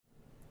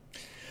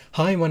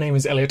Hi, my name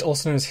is Elliot,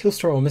 also known as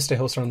Hillstar or Mr.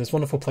 Hillstar on this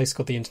wonderful place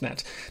called the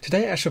internet.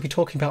 Today I shall be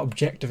talking about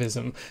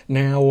objectivism.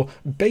 Now,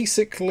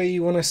 basically,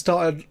 when I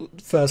started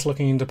first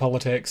looking into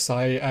politics,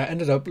 I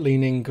ended up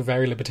leaning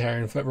very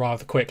libertarian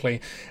rather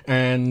quickly,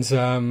 and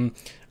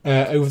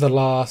over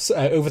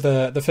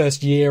the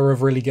first year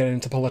of really getting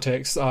into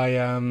politics,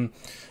 I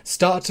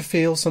started to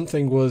feel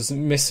something was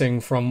missing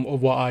from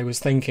what I was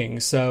thinking.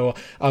 So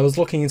I was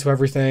looking into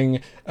everything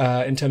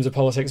in terms of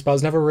politics, but I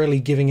was never really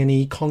giving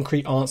any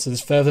concrete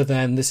answers further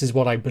than this is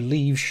what I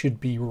believe should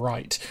be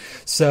right.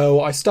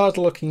 So I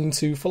started looking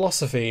into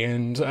philosophy,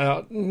 and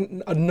not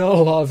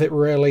a lot of it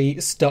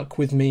really stuck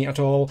with me at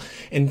all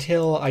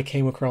until I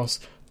came across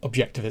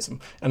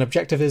objectivism. And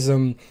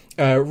objectivism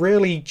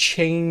really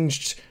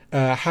changed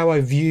how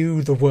I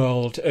view the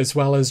world, as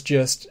well as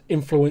just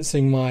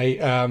influencing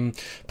my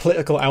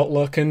political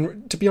outlook.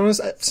 And to be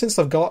honest, since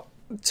I've got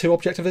to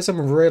objectivism,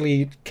 I've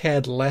really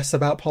cared less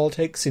about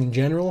politics in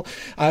general.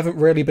 I haven't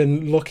really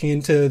been looking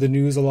into the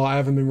news a lot. I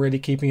haven't been really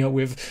keeping up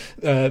with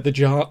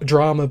the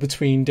drama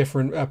between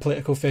different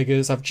political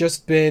figures. I've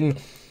just been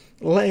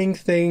letting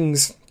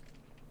things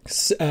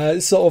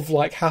sort of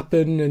like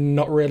happen and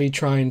not really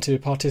trying to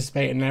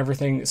participate in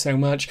everything so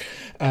much,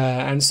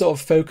 and sort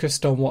of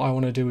focused on what I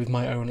want to do with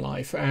my own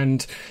life.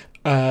 And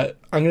I'm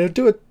going to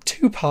do a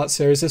two-part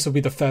series. This will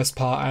be the first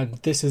part, and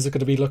this is going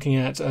to be looking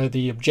at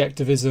the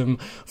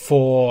objectivism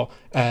for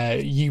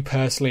you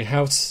personally,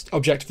 how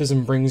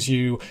objectivism brings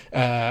you,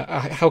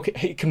 how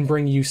it can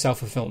bring you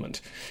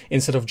self-fulfillment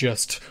instead of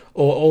just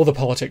all the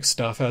politics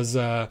stuff, as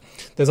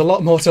there's a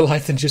lot more to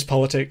life than just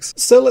politics.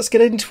 So let's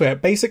get into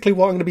it. Basically,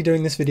 what I'm going to be doing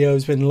in this video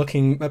has been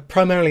looking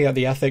primarily at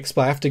the ethics,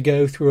 but I have to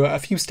go through a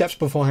few steps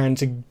beforehand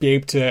to be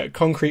able to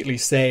concretely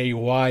say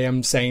why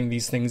I'm saying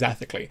these things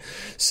ethically.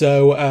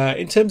 So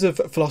in terms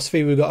of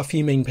philosophy, we've got a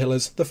few main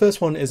pillars. The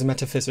first one is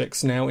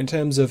metaphysics. Now, in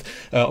terms of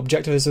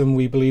objectivism,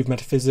 we believe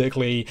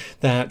metaphysically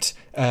that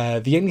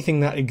the only thing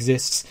that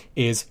exists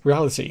is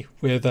reality,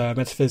 with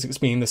metaphysics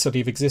being the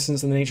study of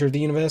existence and the nature of the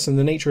universe, and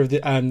the nature of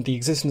the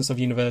existence of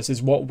the universe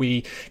is what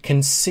we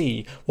can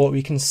see, what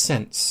we can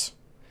sense,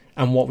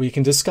 and what we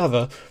can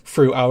discover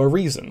through our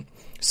reason.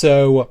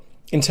 So,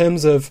 in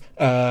terms of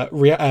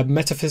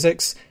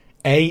metaphysics,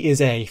 A is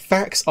A.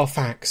 Facts are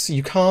facts.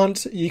 You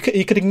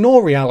could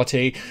ignore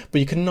reality, but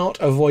you cannot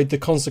avoid the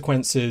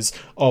consequences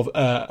of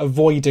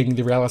avoiding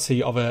the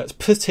reality of a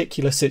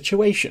particular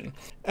situation.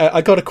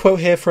 I got a quote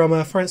here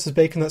from Francis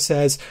Bacon that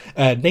says,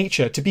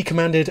 nature, to be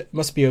commanded,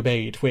 must be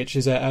obeyed, which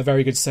is a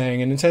very good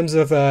saying. And in terms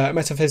of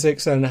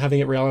metaphysics and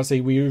having it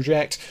reality, we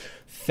reject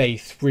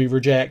faith, we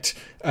reject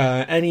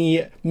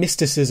any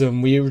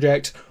mysticism, we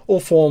reject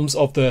all forms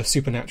of the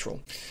supernatural.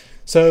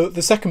 So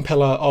the second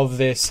pillar of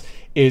this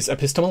is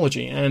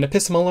epistemology, and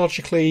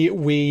epistemologically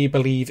we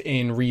believe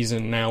in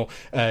reason. Now,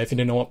 if you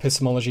don't know what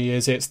epistemology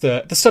is, it's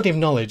the study of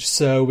knowledge.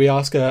 So we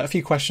ask a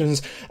few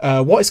questions.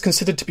 What is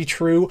considered to be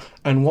true,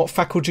 and what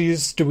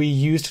faculties do we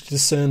use to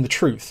discern the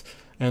truth?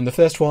 And the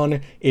first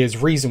one is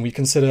reason. We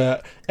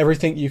consider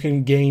everything you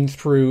can gain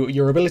through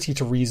your ability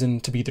to reason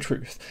to be the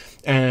truth.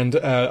 And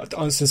to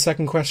answer the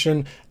second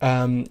question,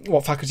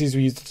 what faculties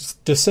we use to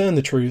discern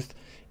the truth,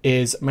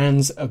 is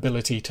man's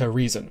ability to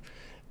reason.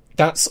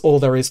 That's all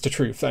there is to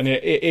truth.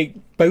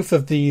 And both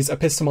of these,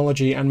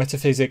 epistemology and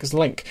metaphysics,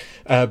 link,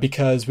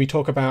 because we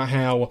talk about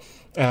how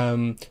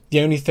the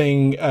only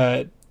thing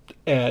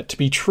to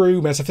be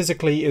true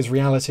metaphysically is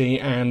reality,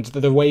 and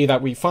the way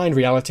that we find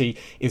reality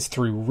is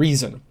through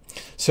reason.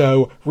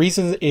 So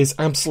reason is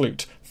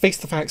absolute. Face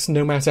the facts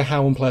no matter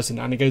how unpleasant,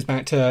 and it goes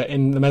back to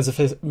in the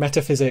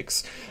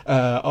metaphysics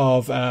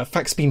of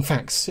facts being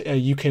facts.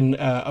 You can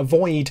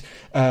avoid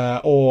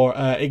or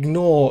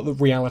ignore the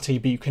reality,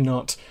 but you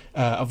cannot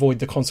avoid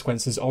the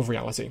consequences of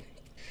reality.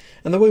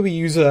 And the way we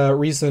use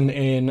reason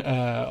in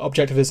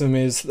objectivism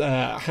is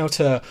how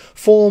to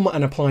form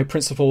and apply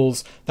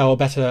principles that will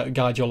better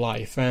guide your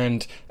life.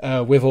 And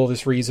with all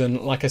this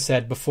reason, like I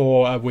said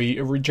before, we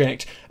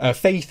reject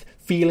faith,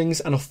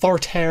 feelings, and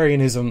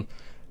authoritarianism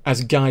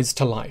as guides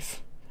to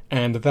life.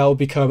 And they'll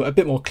become a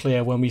bit more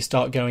clear when we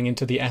start going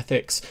into the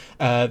ethics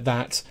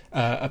that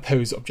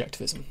oppose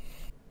objectivism.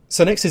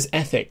 So next is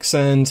ethics,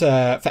 and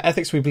for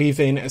ethics we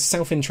believe in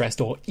self-interest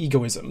or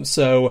egoism.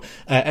 So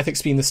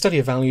ethics being the study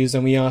of values,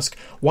 and we ask,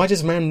 why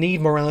does man need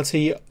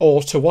morality,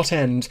 or to what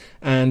end?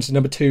 And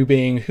number two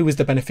being, who is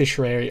the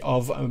beneficiary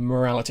of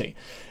morality?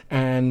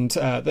 And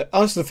the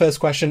answer to the first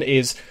question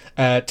is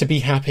to be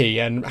happy,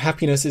 and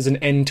happiness is an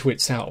end to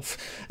itself.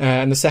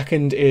 And the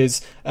second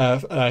is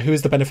who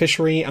is the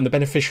beneficiary, and the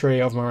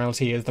beneficiary of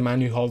morality is the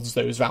man who holds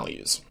those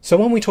values. So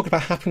when we talk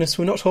about happiness,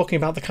 we're not talking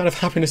about the kind of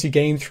happiness you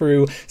gain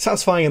through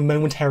satisfying a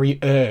momentary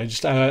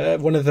urge.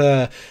 One of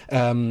the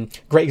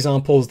great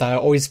examples that are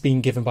always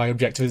being given by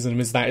objectivism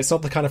is that it's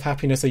not the kind of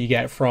happiness that you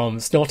get from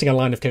snorting a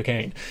line of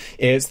cocaine.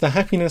 It's the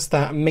happiness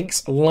that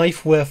makes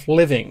life worth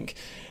living.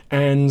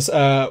 And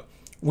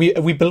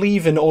we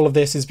believe in all of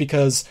this is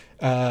because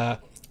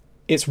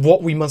it's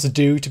what we must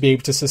do to be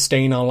able to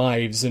sustain our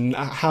lives and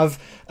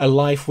have a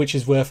life which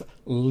is worth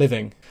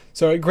living.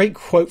 So a great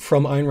quote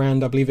from Ayn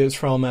Rand, I believe it was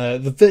from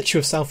The Virtue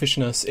of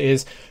Selfishness,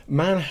 is,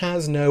 "Man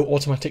has no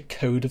automatic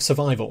code of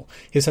survival.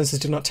 His senses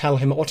do not tell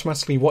him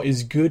automatically what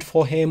is good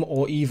for him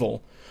or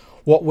evil,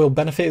 what will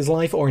benefit his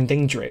life or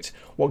endanger it,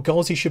 what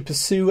goals he should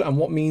pursue and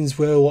what means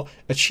will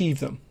achieve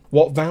them,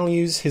 what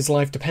values his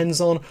life depends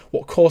on,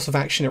 what course of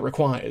action it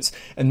requires."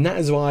 And that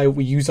is why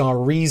we use our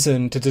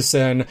reason to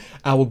discern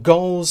our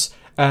goals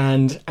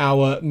and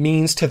our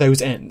means to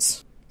those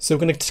ends. So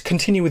we're going to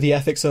continue with the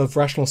ethics of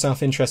rational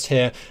self-interest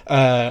here,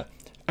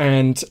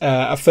 and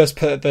I first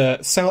put the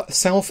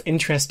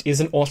self-interest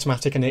isn't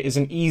automatic and it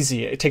isn't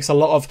easy. It takes a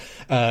lot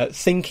of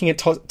thinking,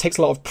 takes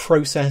a lot of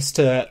process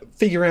to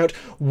figure out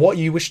what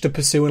you wish to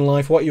pursue in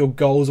life, what are your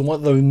goals, and what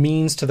are the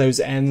means to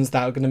those ends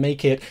that are going to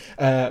make it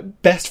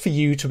best for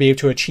you to be able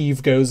to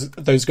achieve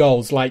those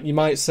goals. Like, you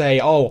might say,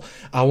 oh,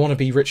 I want to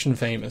be rich and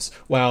famous.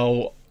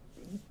 Well,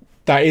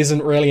 that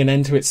isn't really an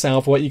end to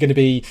itself. What you're going to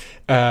be,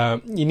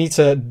 you need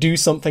to do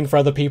something for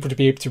other people to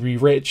be able to be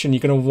rich, and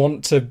you're going to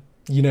want to,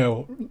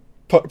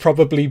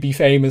 probably be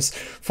famous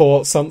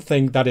for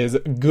something that is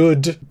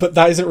good, but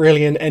that isn't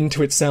really an end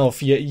to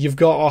itself. You've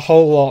got a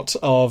whole lot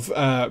of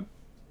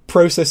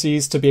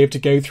processes to be able to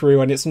go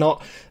through, and it's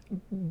not,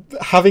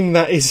 having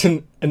that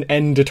isn't an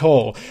end at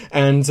all.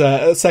 And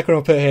second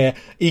I'll put here,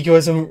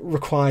 egoism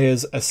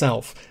requires a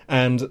self.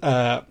 And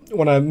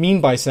what I mean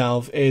by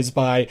self is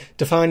by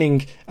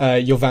defining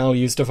your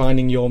values,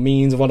 defining your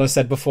means, what I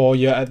said before,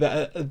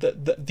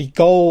 the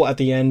goal at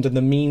the end and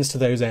the means to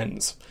those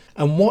ends.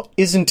 And what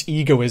isn't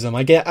egoism?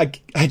 I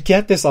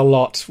get this a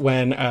lot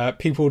when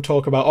people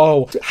talk about,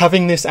 oh,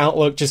 having this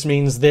outlook just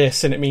means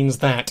this and it means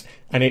that,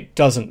 and it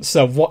doesn't.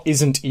 So what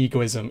isn't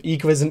egoism?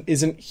 Egoism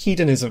isn't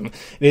hedonism.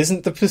 It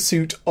isn't the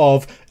pursuit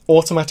of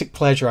automatic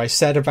pleasure. I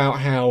said about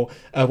how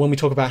when we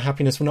talk about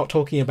happiness, we're not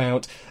talking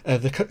about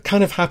the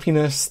kind of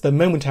happiness, the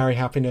momentary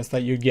happiness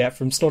that you get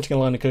from snorting a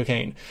line of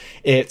cocaine.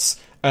 It's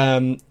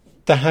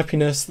the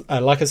happiness,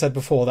 like I said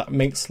before, that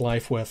makes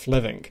life worth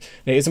living.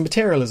 It isn't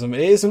materialism. It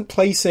isn't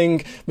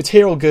placing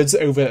material goods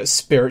over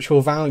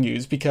spiritual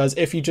values, because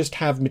if you just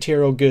have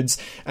material goods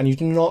and you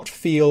do not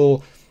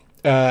feel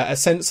a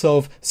sense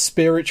of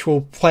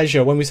spiritual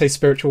pleasure, when we say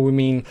spiritual, we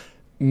mean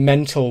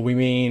mental, we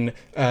mean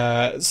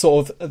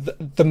sort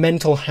of the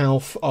mental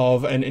health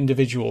of an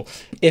individual.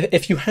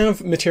 If you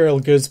have material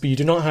goods but you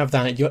do not have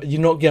that,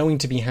 you're not going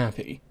to be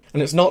happy.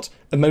 And it's not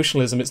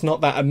emotionalism. It's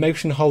not that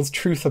emotion holds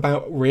truth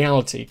about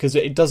reality, because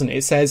it doesn't.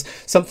 It says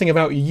something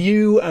about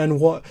you and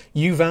what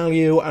you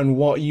value and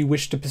what you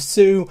wish to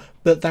pursue,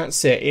 but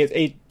that's it.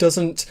 It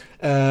doesn't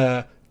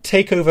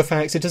take over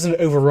facts. It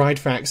doesn't override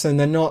facts, and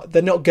they're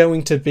not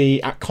going to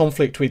be at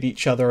conflict with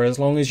each other as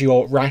long as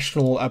you're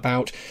rational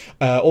about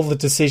all the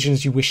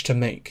decisions you wish to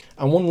make.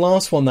 And one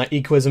last one that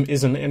egoism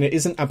isn't, and it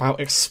isn't about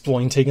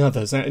exploiting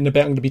others. In a bit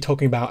I'm going to be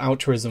talking about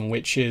altruism,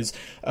 which is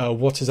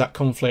what is at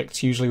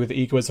conflict usually with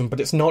egoism, but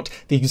it's not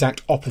the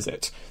exact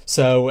opposite.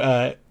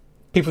 So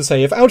people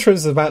say, if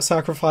altruism is about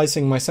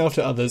sacrificing myself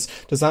to others,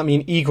 does that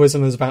mean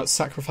egoism is about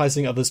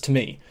sacrificing others to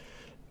me?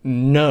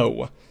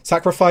 No.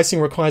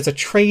 Sacrificing requires a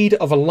trade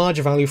of a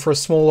larger value for a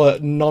smaller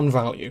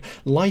non-value.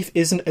 Life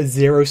isn't a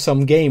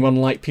zero-sum game,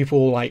 unlike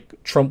people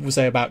like Trump will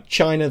say about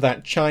China,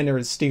 that China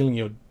is stealing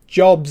your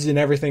jobs and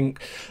everything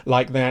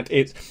like that.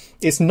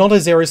 It's not a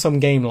zero-sum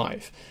game,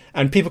 life.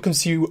 And people can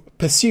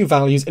pursue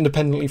values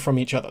independently from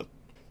each other.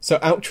 So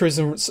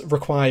altruism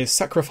requires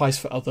sacrifice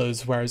for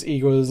others, whereas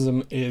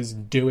egoism is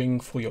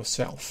doing for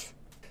yourself.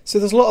 So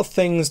there's a lot of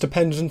things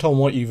dependent on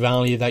what you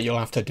value that you'll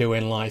have to do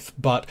in life,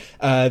 but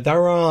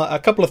there are a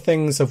couple of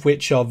things of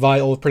which are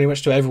vital pretty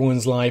much to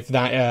everyone's life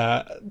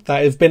that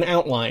have been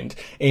outlined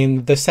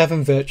in the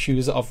 7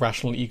 virtues of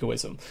rational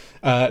egoism.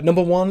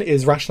 Number 1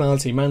 is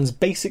rationality, man's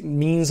basic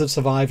means of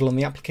survival and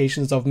the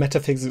applications of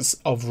metaphysics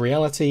of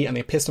reality and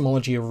the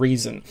epistemology of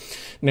reason.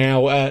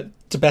 Now,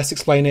 to best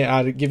explain it,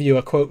 I'll give you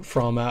a quote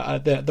from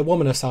the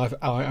womanist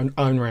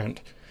Ayn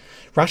Rand.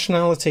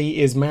 Rationality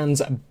is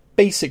man's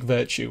basic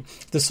virtue,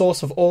 the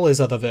source of all his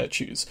other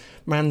virtues.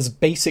 Man's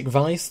basic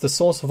vice, the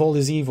source of all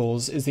his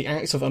evils, is the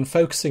act of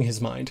unfocusing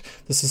his mind,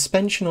 the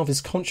suspension of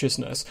his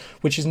consciousness,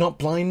 which is not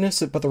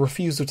blindness but the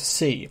refusal to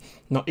see,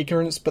 not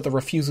ignorance but the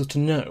refusal to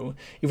know.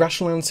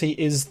 Irrationality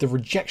is the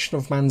rejection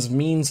of man's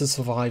means of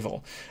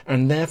survival,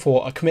 and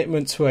therefore a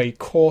commitment to a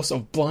course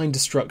of blind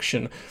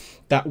destruction.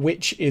 That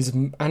which is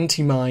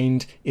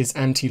anti-mind is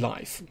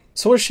anti-life.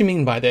 So what does she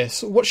mean by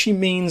this? What she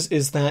means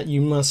is that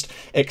you must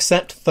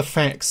accept the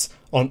facts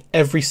on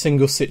every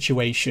single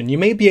situation. You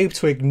may be able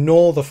to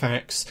ignore the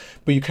facts,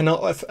 but you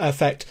cannot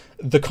affect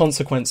the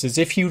consequences.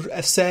 If you,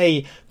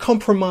 say,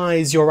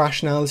 compromise your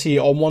rationality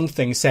on one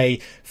thing, say,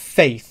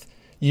 faith,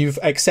 you've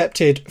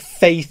accepted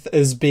faith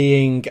as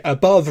being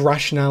above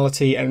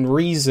rationality and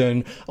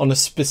reason on a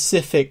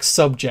specific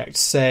subject,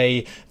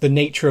 say, the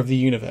nature of the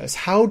universe.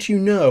 How do you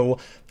know,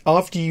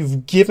 after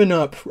you've given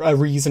up a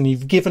reason,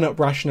 you've given up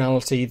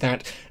rationality,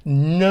 that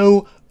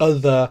no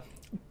other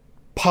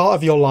part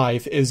of your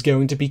life is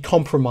going to be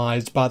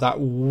compromised by that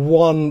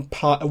one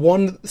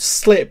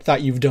slip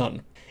that you've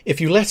done? If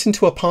you let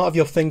into a part of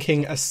your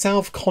thinking a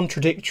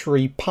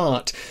self-contradictory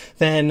part,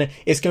 then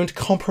it's going to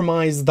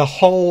compromise the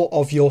whole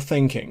of your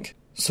thinking.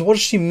 So what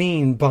does she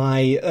mean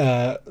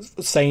by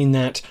saying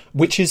that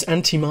which is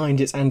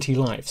anti-mind is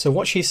anti-life? So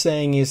what she's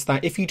saying is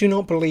that if you do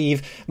not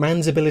believe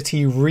man's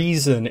ability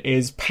reason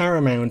is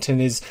paramount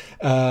and is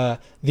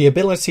the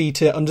ability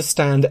to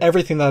understand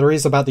everything that there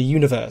is about the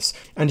universe,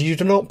 and you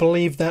do not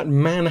believe that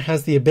man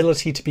has the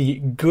ability to be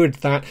good,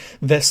 that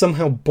they're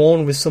somehow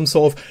born with some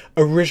sort of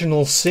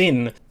original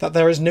sin, that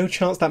there is no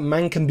chance that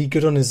man can be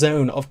good on his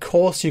own, of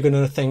course you're going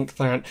to think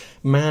that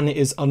man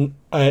is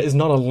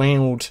not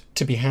allowed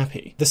to be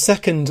happy. The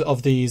second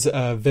of these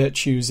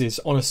virtues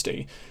is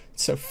honesty.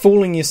 So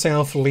fooling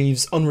yourself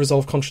leaves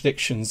unresolved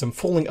contradictions, and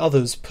fooling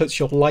others puts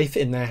your life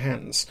in their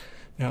hands.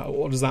 Now,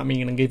 what does that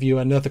mean? I'll give you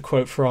another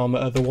quote from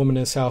the woman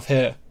herself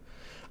here.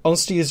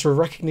 Honesty is a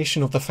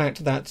recognition of the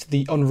fact that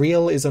the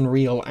unreal is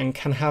unreal and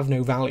can have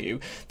no value,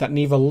 that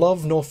neither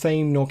love nor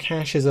fame nor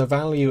cash is a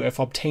value if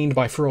obtained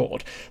by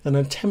fraud, that an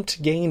attempt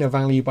to gain a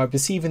value by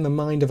perceiving the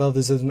mind of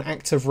others as an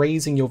act of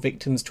raising your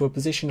victims to a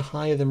position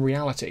higher than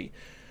reality,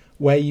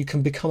 where you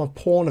can become a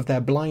pawn of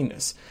their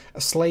blindness,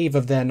 a slave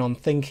of their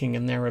non-thinking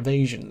and their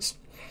evasions.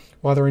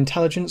 While their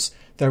intelligence,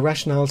 their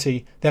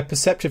rationality, their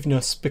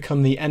perceptiveness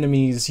become the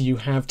enemies you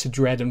have to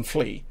dread and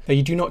flee, that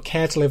you do not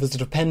care to live as a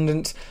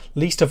dependent,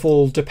 least of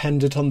all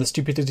dependent on the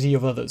stupidity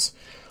of others,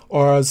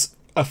 or as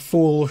a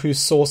fool whose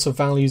source of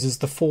values is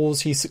the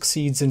fools he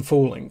succeeds in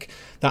fooling,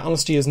 that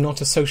honesty is not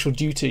a social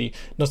duty,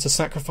 not a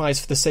sacrifice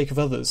for the sake of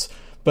others,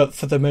 but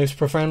for the most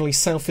profoundly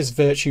selfish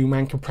virtue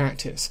man can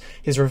practice,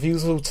 his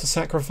refusal to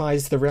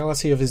sacrifice the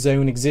reality of his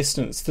own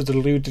existence to the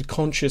deluded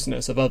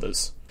consciousness of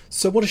others.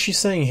 So what is she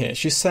saying here?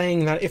 She's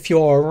saying that if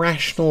you're a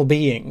rational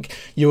being,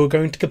 you are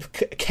going to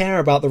care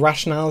about the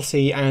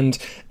rationality and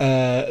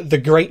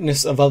the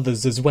greatness of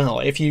others as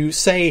well. If you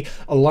say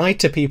a lie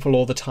to people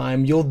all the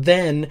time, you're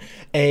then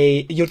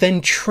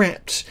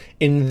trapped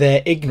in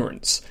their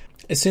ignorance.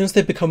 As soon as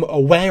they become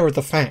aware of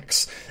the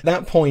facts, at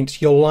that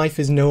point your life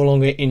is no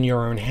longer in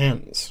your own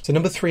hands. So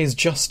number 3 is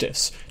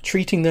justice,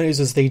 treating those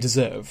as they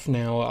deserve.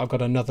 Now I've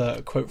got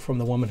another quote from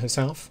the woman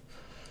herself.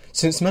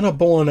 Since men are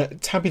born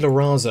tabula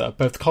rasa,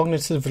 both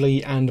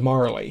cognitively and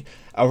morally,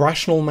 a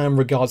rational man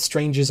regards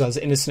strangers as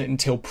innocent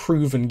until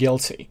proven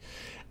guilty,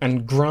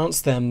 and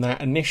grants them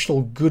that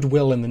initial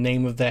goodwill in the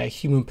name of their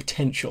human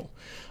potential.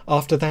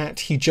 After that,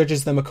 he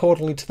judges them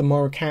accordingly to the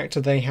moral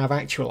character they have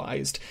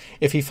actualized.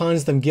 If he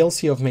finds them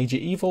guilty of major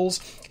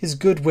evils, his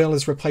goodwill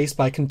is replaced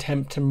by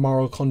contempt and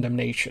moral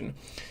condemnation.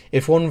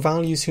 If one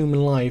values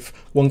human life,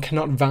 one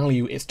cannot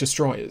value its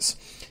destroyers.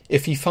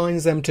 If he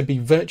finds them to be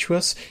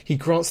virtuous, he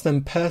grants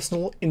them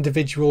personal,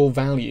 individual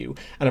value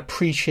and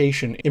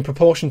appreciation in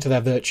proportion to their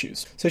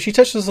virtues. So she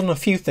touches on a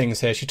few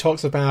things here. She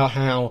talks about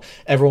how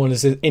everyone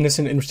is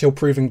innocent until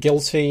proven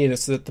guilty, and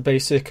it's at the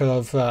basic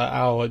of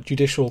our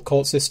judicial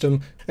court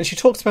system. And she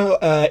talks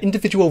about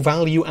individual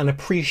value and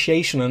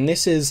appreciation, and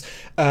this is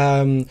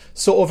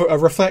sort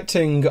of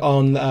reflecting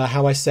on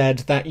how I said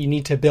that you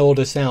need to build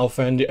a self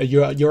and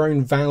your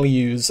own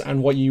values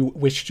and what you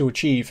wish to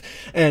achieve.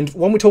 And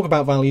when we talk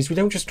about values, we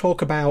don't just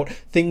talk about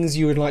things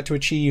you would like to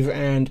achieve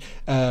and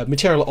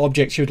material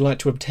objects you would like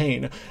to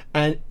obtain.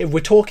 And if we're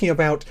talking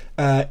about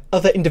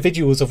other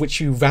individuals of which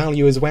you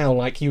value as well,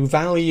 like you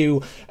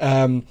value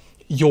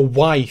your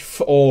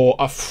wife or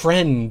a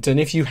friend, and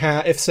if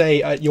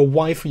say your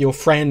wife or your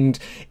friend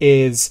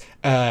is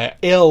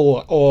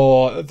ill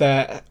or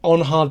they're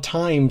on hard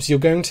times, you're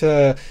going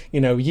to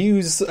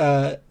use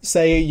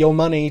say your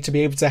money to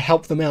be able to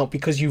help them out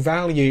because you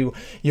value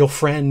your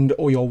friend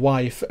or your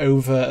wife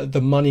over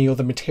the money or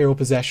the material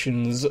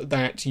possessions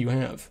that you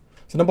have.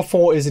 So number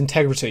 4 is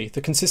integrity,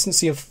 the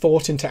consistency of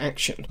thought into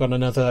action. Got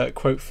another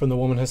quote from the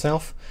woman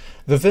herself.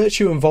 The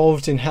virtue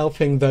involved in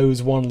helping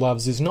those one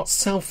loves is not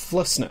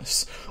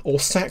selflessness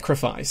or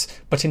sacrifice,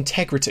 but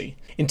integrity.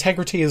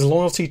 Integrity is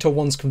loyalty to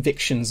one's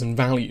convictions and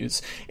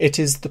values. It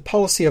is the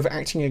policy of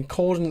acting in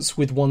accordance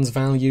with one's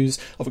values,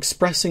 of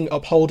expressing,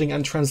 upholding,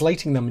 and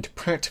translating them into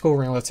practical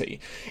reality.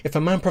 If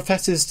a man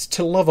professes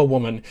to love a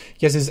woman,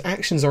 yet his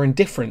actions are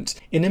indifferent,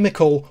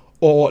 inimical,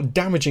 or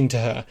damaging to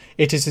her,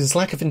 it is his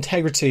lack of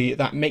integrity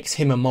that makes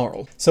him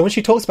immoral. So when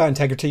she talks about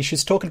integrity,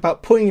 she's talking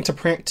about putting into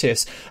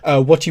practice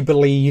what you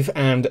believe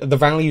and the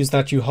values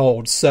that you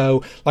hold.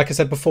 So, like I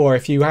said before,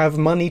 if you have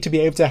money to be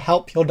able to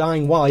help your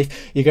dying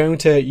wife, you're going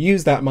to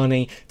use that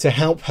money to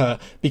help her,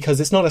 because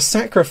it's not a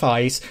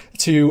sacrifice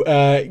to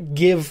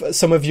give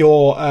some of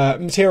your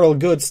material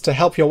goods to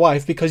help your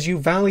wife, because you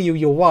value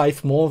your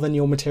wife more than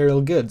your material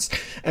goods.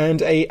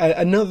 And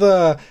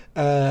another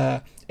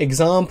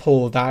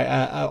example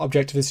that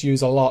objectivists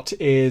use a lot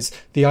is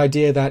the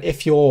idea that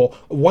if your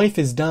wife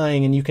is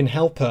dying and you can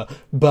help her,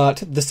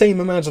 but the same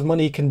amount of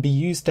money can be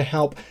used to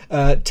help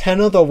 10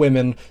 other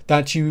women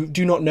that you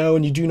do not know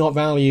and you do not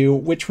value,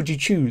 which would you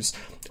choose?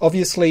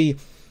 Obviously,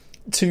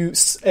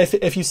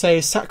 if you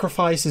say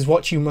sacrifice is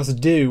what you must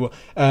do,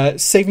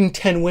 saving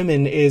 10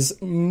 women is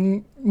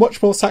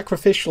much more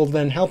sacrificial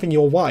than helping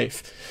your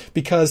wife,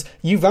 because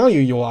you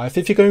value your wife.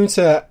 If you're going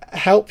to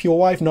help your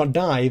wife not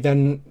die,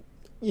 then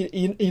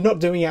you're not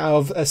doing it out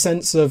of a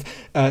sense of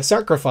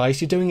sacrifice.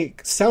 You're doing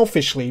it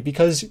selfishly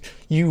because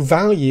you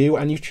value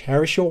and you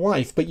cherish your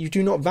wife, but you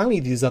do not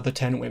value these other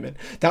 10 women.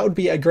 That would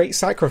be a great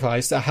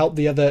sacrifice to help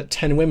the other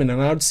 10 women,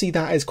 and I would see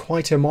that as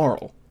quite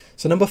immoral.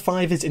 So number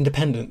 5 is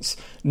independence.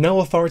 No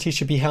authority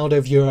should be held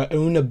over your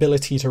own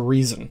ability to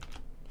reason.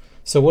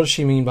 So what does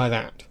she mean by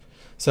that?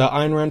 So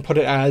Ayn Rand put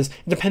it as,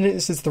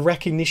 independence is the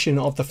recognition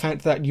of the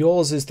fact that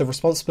yours is the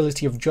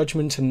responsibility of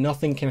judgment and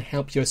nothing can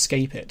help you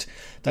escape it.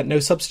 That no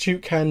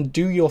substitute can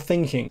do your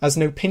thinking, as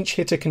no pinch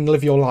hitter can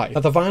live your life.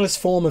 That the vilest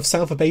form of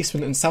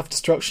self-abasement and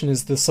self-destruction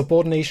is the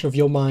subordination of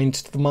your mind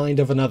to the mind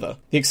of another.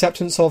 The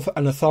acceptance of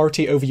an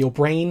authority over your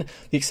brain,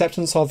 the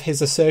acceptance of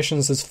his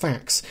assertions as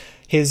facts,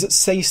 his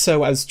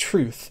say-so as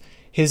truth,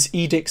 his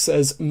edicts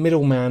as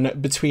middleman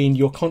between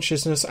your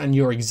consciousness and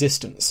your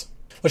existence.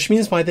 What she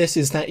means by this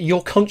is that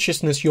your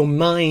consciousness, your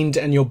mind,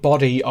 and your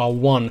body are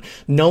one.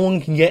 No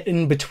one can get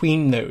in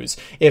between those.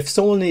 If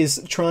someone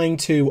is trying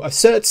to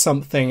assert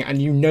something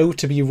and you know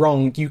to be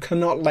wrong, you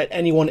cannot let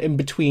anyone in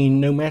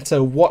between, no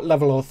matter what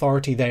level of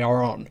authority they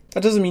are on.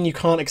 That doesn't mean you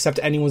can't accept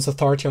anyone's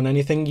authority on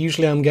anything.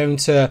 Usually I'm going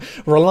to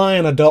rely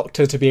on a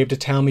doctor to be able to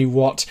tell me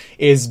what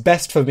is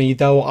best for me,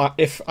 though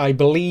if I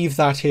believe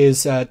that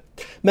his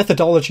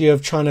methodology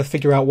of trying to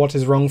figure out what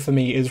is wrong for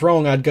me is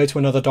wrong, I'd go to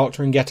another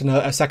doctor and get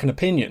a second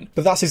opinion.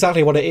 But that's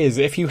exactly what it is.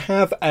 If you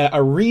have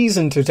a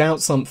reason to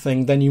doubt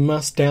something, then you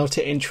must doubt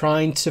it in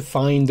trying to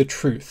find the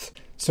truth.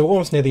 So we're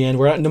almost near the end.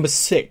 We're at number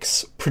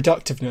 6,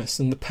 productiveness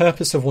and the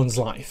purpose of one's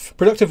life.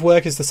 Productive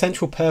work is the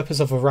central purpose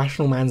of a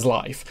rational man's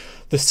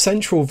life, the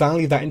central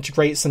value that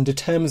integrates and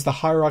determines the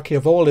hierarchy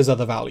of all his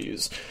other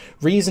values.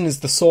 Reason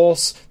is the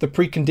source, the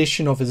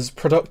precondition of his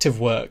productive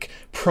work.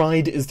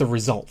 Pride is the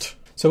result.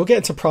 So we'll get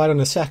into pride in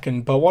a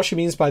second, but what she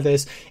means by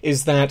this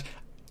is that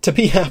to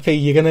be happy,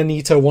 you're going to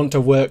need to want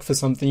to work for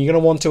something. You're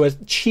going to want to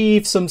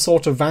achieve some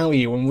sort of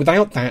value, and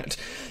without that,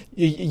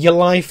 your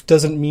life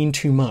doesn't mean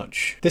too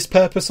much. This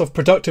purpose of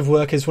productive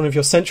work is one of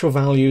your central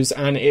values,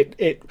 and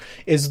it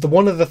is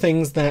one of the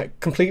things that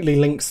completely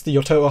links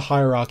your total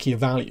hierarchy of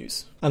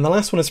values. And the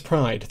last one is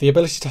pride, the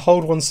ability to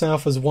hold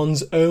oneself as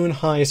one's own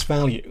highest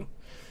value.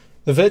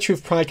 The virtue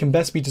of pride can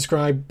best be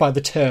described by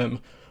the term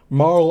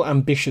moral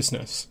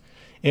ambitiousness.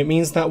 It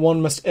means that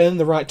one must earn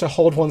the right to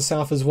hold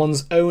oneself as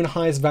one's own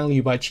highest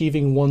value by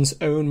achieving one's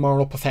own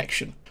moral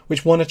perfection,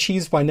 which one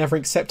achieves by never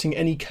accepting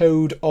any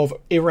code of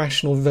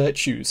irrational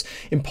virtues,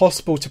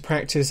 impossible to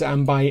practice,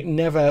 and by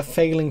never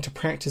failing to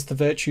practice the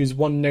virtues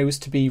one knows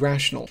to be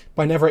rational,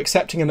 by never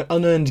accepting an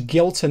unearned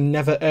guilt and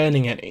never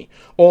earning any,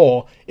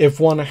 or, if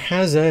one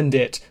has earned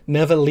it,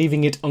 never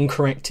leaving it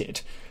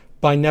uncorrected,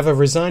 by never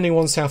resigning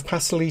oneself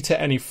passively to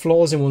any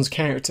flaws in one's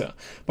character,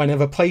 by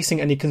never placing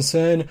any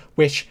concern,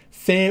 wish,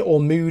 fear or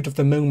mood of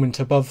the moment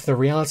above the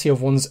reality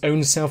of one's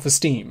own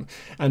self-esteem,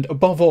 and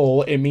above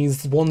all, it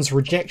means one's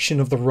rejection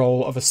of the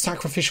role of a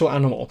sacrificial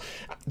animal,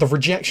 the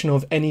rejection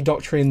of any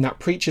doctrine that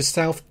preaches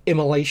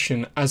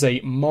self-immolation as a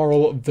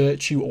moral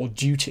virtue or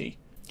duty.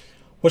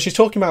 What she's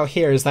talking about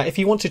here is that if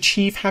you want to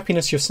achieve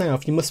happiness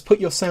yourself, you must put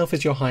yourself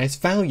as your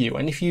highest value,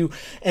 and if you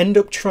end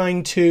up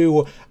trying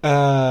to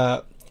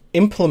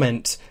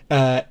implement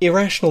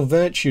irrational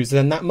virtues,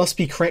 then that must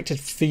be corrected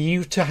for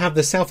you to have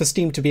the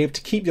self-esteem to be able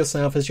to keep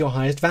yourself as your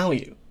highest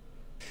value.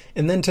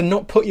 And then to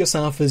not put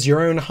yourself as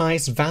your own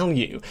highest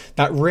value,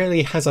 that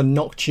really has a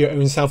knock to your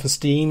own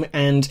self-esteem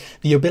and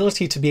the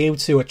ability to be able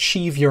to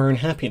achieve your own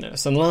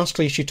happiness. And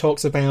lastly, she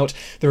talks about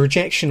the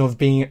rejection of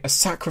being a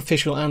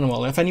sacrificial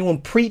animal. If anyone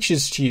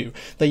preaches to you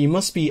that you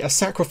must be a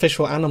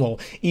sacrificial animal,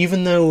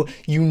 even though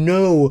you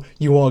know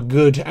you are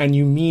good and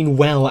you mean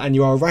well and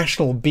you are a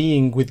rational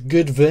being with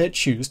good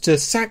virtues, to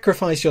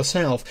sacrifice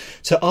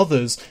yourself to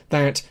others,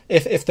 that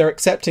if they're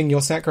accepting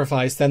your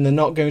sacrifice, then they're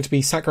not going to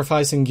be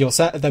sacrificing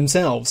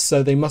themselves.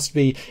 So they must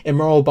be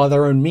immoral by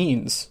their own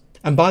means,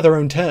 and by their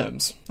own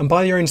terms, and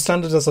by your own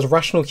standards as a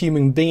rational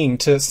human being,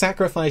 to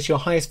sacrifice your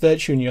highest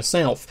virtue in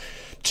yourself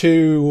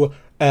to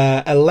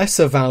a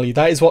lesser value.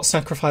 That is what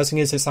sacrificing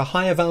is. It's a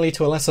higher value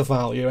to a lesser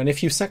value. And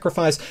if you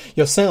sacrifice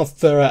yourself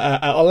for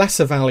a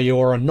lesser value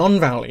or a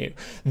non-value,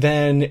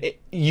 then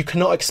you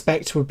cannot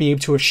expect to be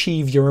able to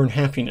achieve your own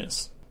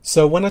happiness.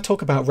 So when I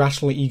talk about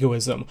rational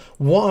egoism,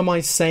 what am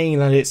I saying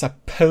that it's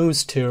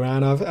opposed to?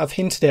 And I've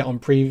hinted it on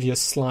previous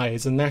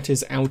slides, and that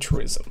is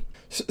altruism.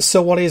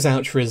 So what is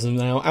altruism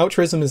now?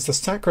 Altruism is the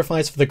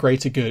sacrifice for the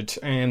greater good,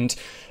 and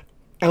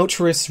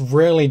altruists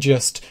really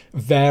just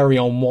vary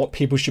on what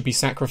people should be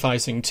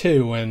sacrificing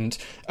to, and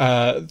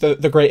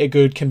the greater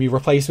good can be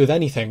replaced with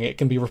anything. It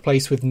can be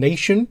replaced with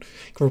nation,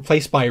 it can be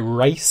replaced by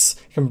race,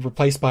 it can be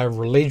replaced by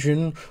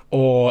religion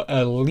or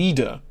a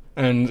leader.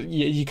 And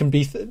you can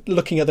be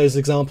looking at those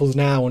examples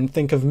now and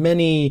think of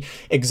many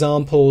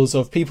examples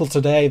of people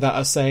today that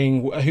are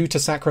saying who to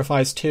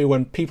sacrifice to,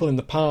 and people in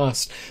the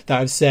past that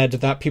have said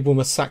that people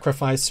must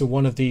sacrifice to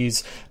one of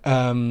these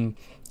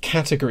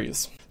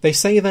categories. They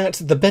say that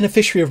the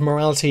beneficiary of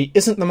morality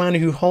isn't the man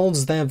who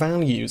holds their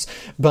values,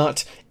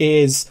 but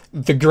is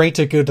the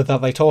greater good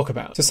that they talk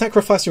about. So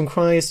sacrifice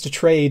requires to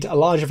trade a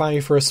larger value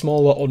for a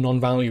smaller or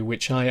non-value,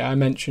 which I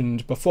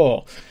mentioned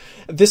before.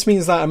 This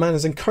means that a man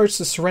is encouraged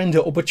to surrender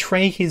or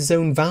betray his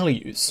own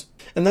values.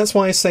 And that's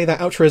why I say that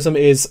altruism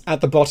is,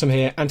 at the bottom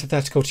here,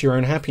 antithetical to your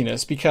own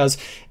happiness, because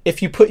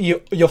if you put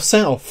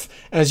yourself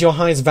as your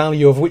highest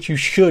value of which you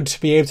should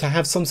be able to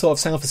have some sort of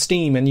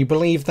self-esteem, and you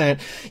believe that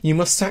you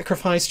must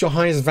sacrifice your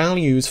highest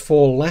values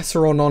for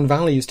lesser or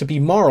non-values to be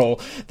moral,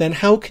 then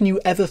how can you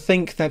ever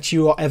think that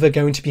you are ever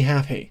going to be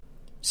happy?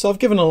 So I've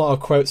given a lot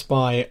of quotes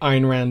by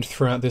Ayn Rand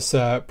throughout this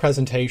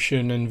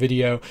presentation and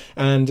video,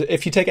 and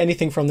if you take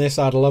anything from this,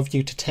 I'd love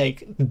you to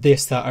take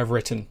this that I've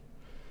written.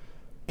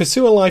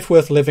 Pursue a life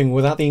worth living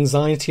without the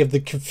anxiety of the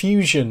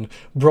confusion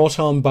brought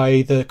on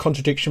by the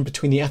contradiction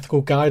between the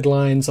ethical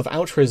guidelines of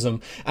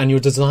altruism and your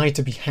desire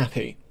to be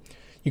happy.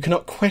 You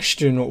cannot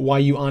question why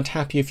you aren't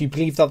happy if you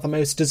believe that the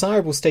most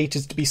desirable state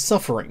is to be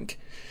suffering.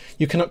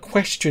 You cannot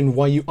question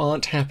why you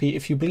aren't happy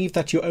if you believe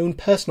that your own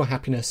personal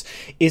happiness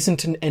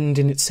isn't an end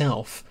in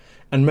itself.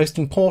 And most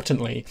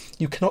importantly,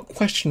 you cannot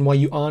question why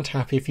you aren't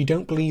happy if you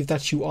don't believe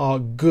that you are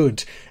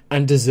good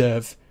and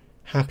deserve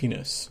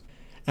happiness.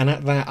 And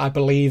at that, I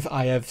believe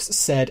I have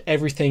said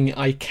everything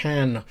I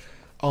can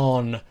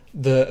on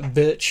the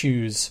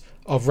virtues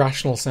of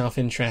rational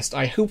self-interest.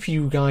 I hope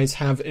you guys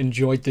have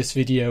enjoyed this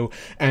video,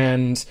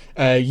 and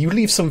you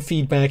leave some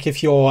feedback.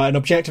 If you're an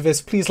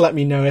objectivist, please let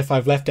me know if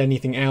I've left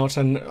anything out,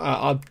 and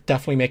I'll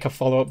definitely make a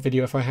follow-up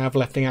video if I have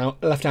left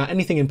out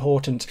anything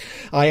important.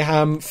 I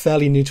am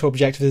fairly new to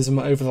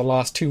objectivism over the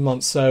last 2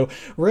 months, so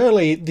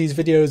really these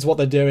videos, what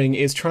they're doing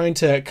is trying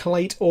to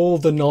collate all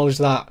the knowledge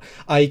that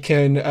I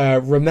can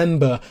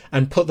remember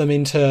and put them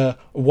into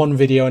one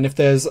video. And if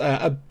there's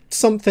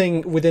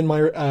something within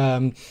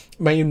my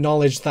my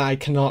knowledge that I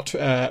cannot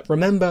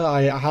remember,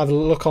 I have a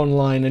look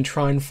online and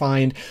try and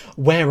find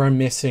where I'm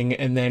missing,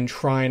 and then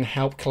try and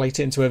help collate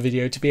it into a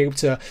video to be able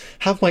to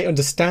have my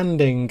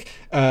understanding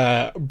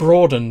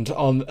broadened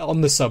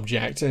on the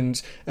subject.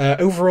 And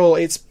overall,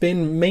 it's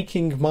been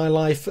making my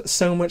life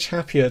so much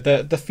happier.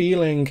 The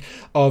feeling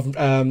of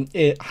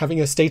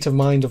having a state of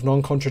mind of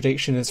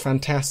non-contradiction is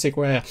fantastic,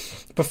 where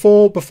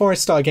before I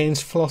started getting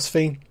into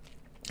philosophy,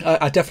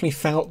 I definitely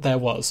felt there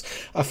was.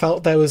 I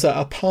felt there was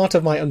a part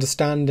of my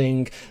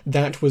understanding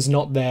that was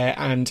not there,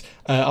 and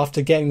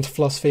after getting into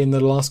philosophy in the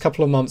last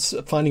couple of months,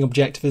 finding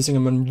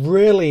objectivism and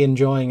really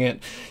enjoying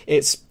it,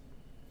 it's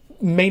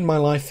made my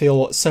life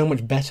feel so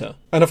much better.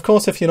 And of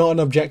course, if you're not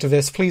an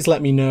objectivist, please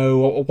let me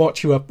know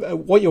what you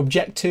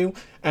object to,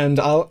 and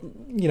I'll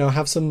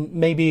have some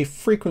maybe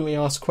frequently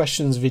asked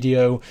questions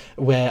video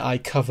where I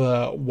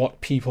cover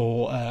what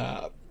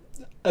people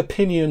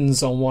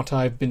opinions on what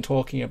I've been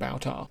talking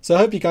about are. So I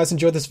hope you guys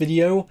enjoyed this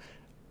video.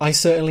 I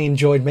certainly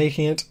enjoyed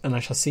making it, and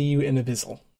I shall see you in a bizzle.